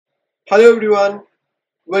Hello everyone,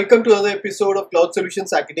 welcome to another episode of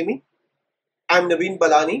CloudSolutions.Academy. I'm Naveen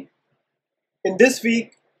Balani. In this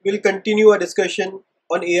week, we'll continue our discussion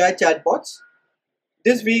on AI chatbots.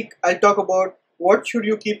 This week, I'll talk about what should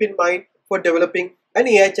you keep in mind for developing an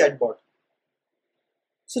AI chatbot.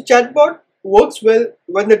 So chatbot works well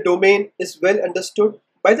when the domain is well understood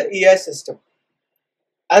by the AI system.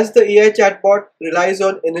 As the AI chatbot relies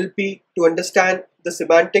on NLP to understand the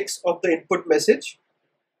semantics of the input message,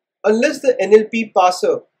 unless the NLP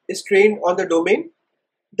parser is trained on the domain,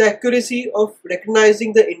 the accuracy of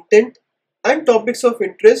recognizing the intent and topics of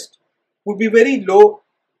interest would be very low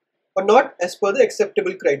or not as per the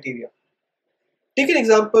acceptable criteria. Take an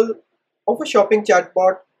example of a shopping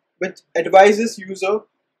chatbot which advises user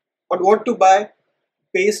on what to buy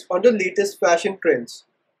based on the latest fashion trends.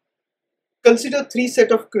 Consider three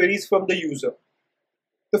sets of queries from the user.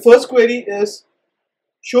 The first query is,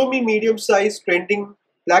 show me medium-sized trending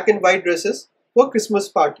black and white dresses for Christmas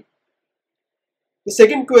party. The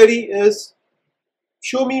second query is,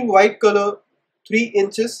 show me white color 3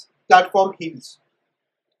 inches platform heels.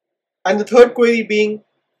 And the third query being,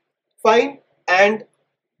 find and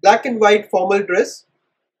black and white formal dress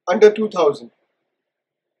under 2000.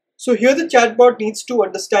 So here the chatbot needs to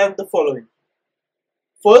understand the following.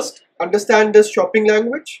 First, understand the shopping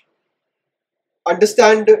language,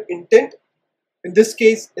 understand the intent, in this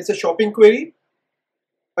case it's a shopping query,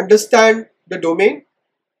 understand the domain,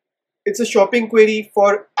 it's a shopping query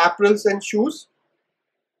for apparels and shoes,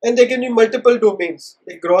 and there can be multiple domains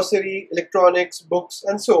like grocery, electronics, books,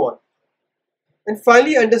 and so on. And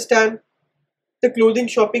finally, understand the clothing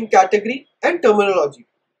shopping category and terminology.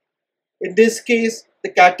 In this case, the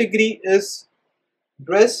category is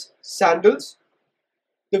dress, sandals.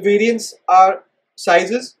 The variants are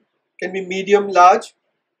sizes, can be medium, large.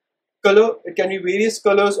 Color, it can be various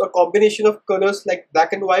colors or combination of colors like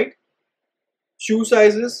black and white. Shoe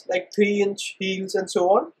sizes like 3-inch heels and so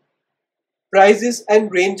on. Prices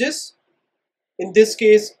and ranges, in this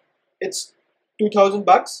case it's 2000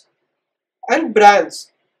 bucks. And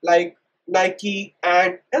brands like Nike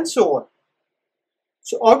and so on.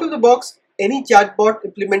 So out of the box, any chatbot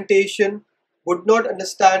implementation would not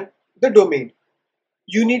understand the domain.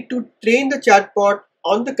 You need to train the chatbot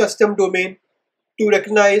on the custom domain to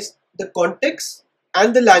recognize the context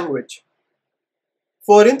and the language.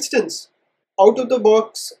 For instance, out of the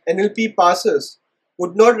box NLP parsers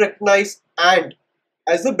would not recognize and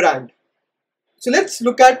as a brand. So let's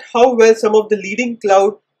look at how well some of the leading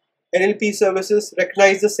cloud NLP services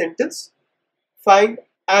recognize the sentence, find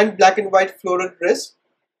and black and white floral dress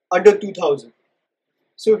under 2000.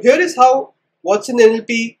 So here is how Watson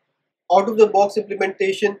NLP out of the box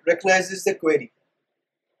implementation recognizes the query.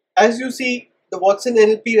 As you see, the Watson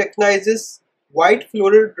NLP recognizes white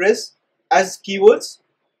floral dress as keywords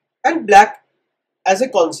and black as a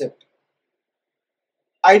concept.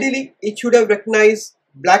 Ideally, it should have recognized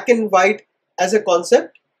black and white as a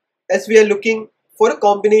concept, as we are looking for a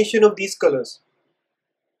combination of these colors.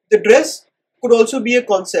 The dress could also be a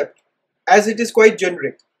concept, as it is quite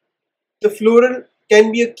generic. The floral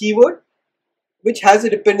can be a keyword which has a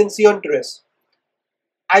dependency on dress.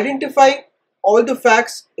 Identifying all the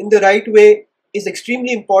facts in the right way is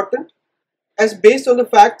extremely important, as based on the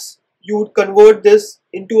facts you would convert this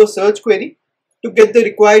into a search query to get the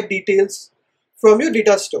required details from your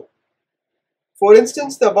data store. For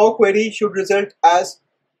instance, the above query should result as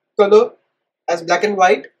color as black and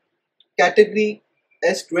white, category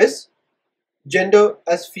as dress, gender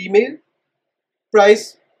as female,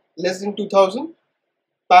 price less than 2000,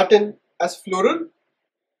 pattern as floral,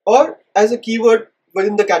 or as a keyword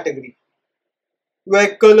within the category,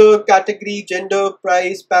 where color, category, gender,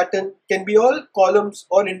 price, pattern can be all columns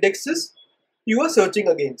or indexes you are searching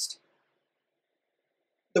against.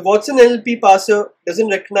 The Watson NLP parser doesn't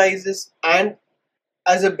recognize this and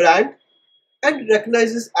as a brand and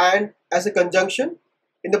recognizes and as a conjunction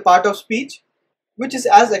in the part of speech, which is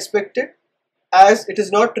as expected as it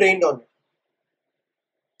is not trained on it.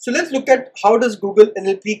 So let's look at how does Google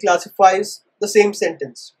NLP classifies the same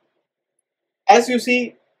sentence. As you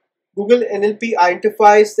see, Google NLP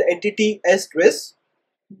identifies the entity as dress,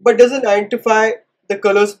 but doesn't identify the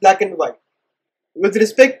colors black and white. With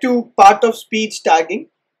respect to part of speech tagging,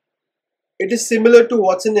 it is similar to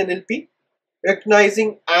Watson NLP,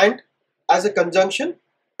 recognizing and as a conjunction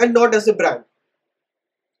and not as a brand.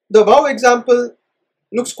 The above example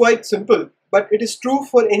looks quite simple, but it is true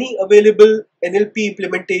for any available NLP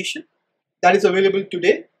implementation that is available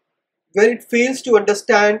today, where it fails to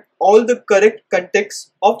understand all the correct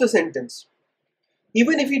context of the sentence.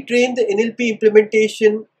 Even if we train the NLP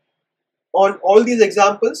implementation on all these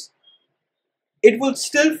examples, it will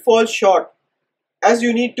still fall short as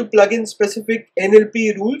you need to plug in specific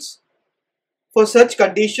NLP rules for such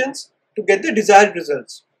conditions to get the desired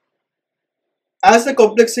results. As the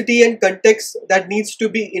complexity and context that needs to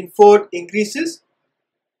be inferred increases,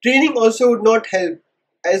 training also would not help,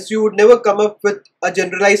 as you would never come up with a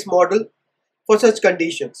generalized model for such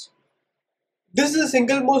conditions. This is the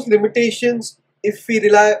single most limitations if we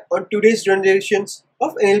rely on today's generations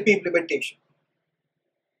of NLP implementation.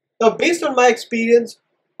 Now, based on my experience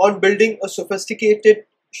on building a sophisticated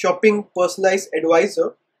shopping personalized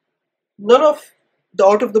advisor, none of the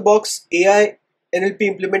out-of-the-box AI NLP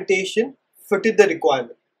implementation fitted the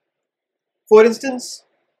requirement. For instance,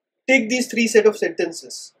 take these three set of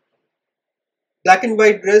sentences: black and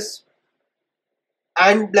white dress,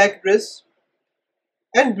 and black dress,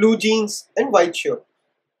 and blue jeans and white shirt.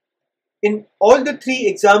 In all the three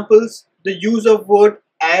examples, the use of word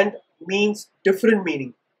and means different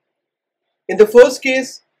meaning. In the first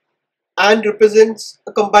case, and represents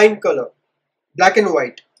a combined color, black and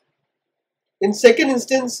white. In second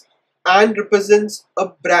instance, and represents a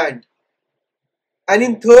brand. And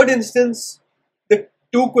in third instance, the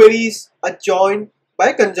two queries are joined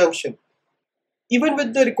by conjunction. Even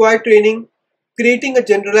with the required training, creating a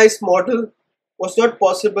generalized model was not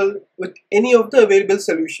possible with any of the available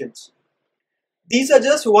solutions. These are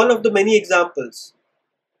just one of the many examples.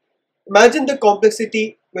 Imagine the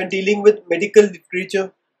complexity when dealing with medical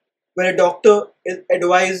literature, where a doctor is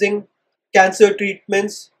advising cancer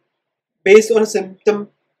treatments based on a symptom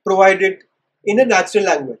provided in a natural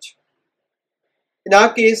language. In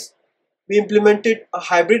our case, we implemented a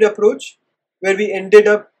hybrid approach where we ended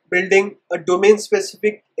up building a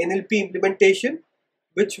domain-specific NLP implementation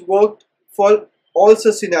which worked for all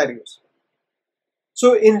such scenarios.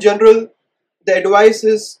 So in general, the advice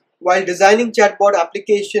is, while designing chatbot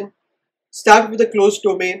application, start with a closed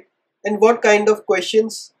domain and what kind of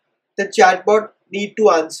questions the chatbot need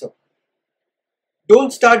to answer.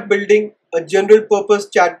 Don't start building a general purpose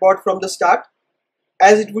chatbot from the start,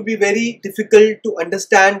 as it would be very difficult to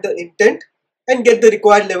understand the intent and get the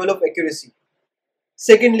required level of accuracy.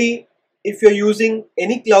 Secondly, if you're using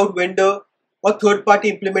any cloud vendor or third-party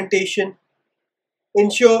implementation,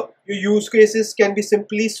 ensure your use cases can be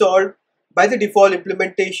simply solved by the default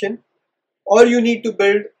implementation, or you need to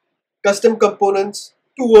build custom components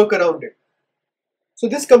to work around it. So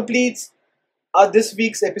this completes this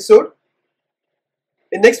week's episode.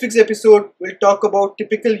 In next week's episode, we'll talk about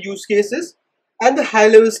typical use cases and the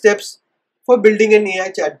high-level steps for building an AI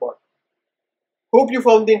chatbot. Hope you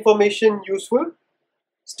found the information useful.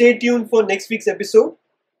 Stay tuned for next week's episode.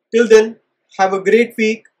 Till then, have a great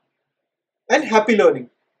week and happy learning.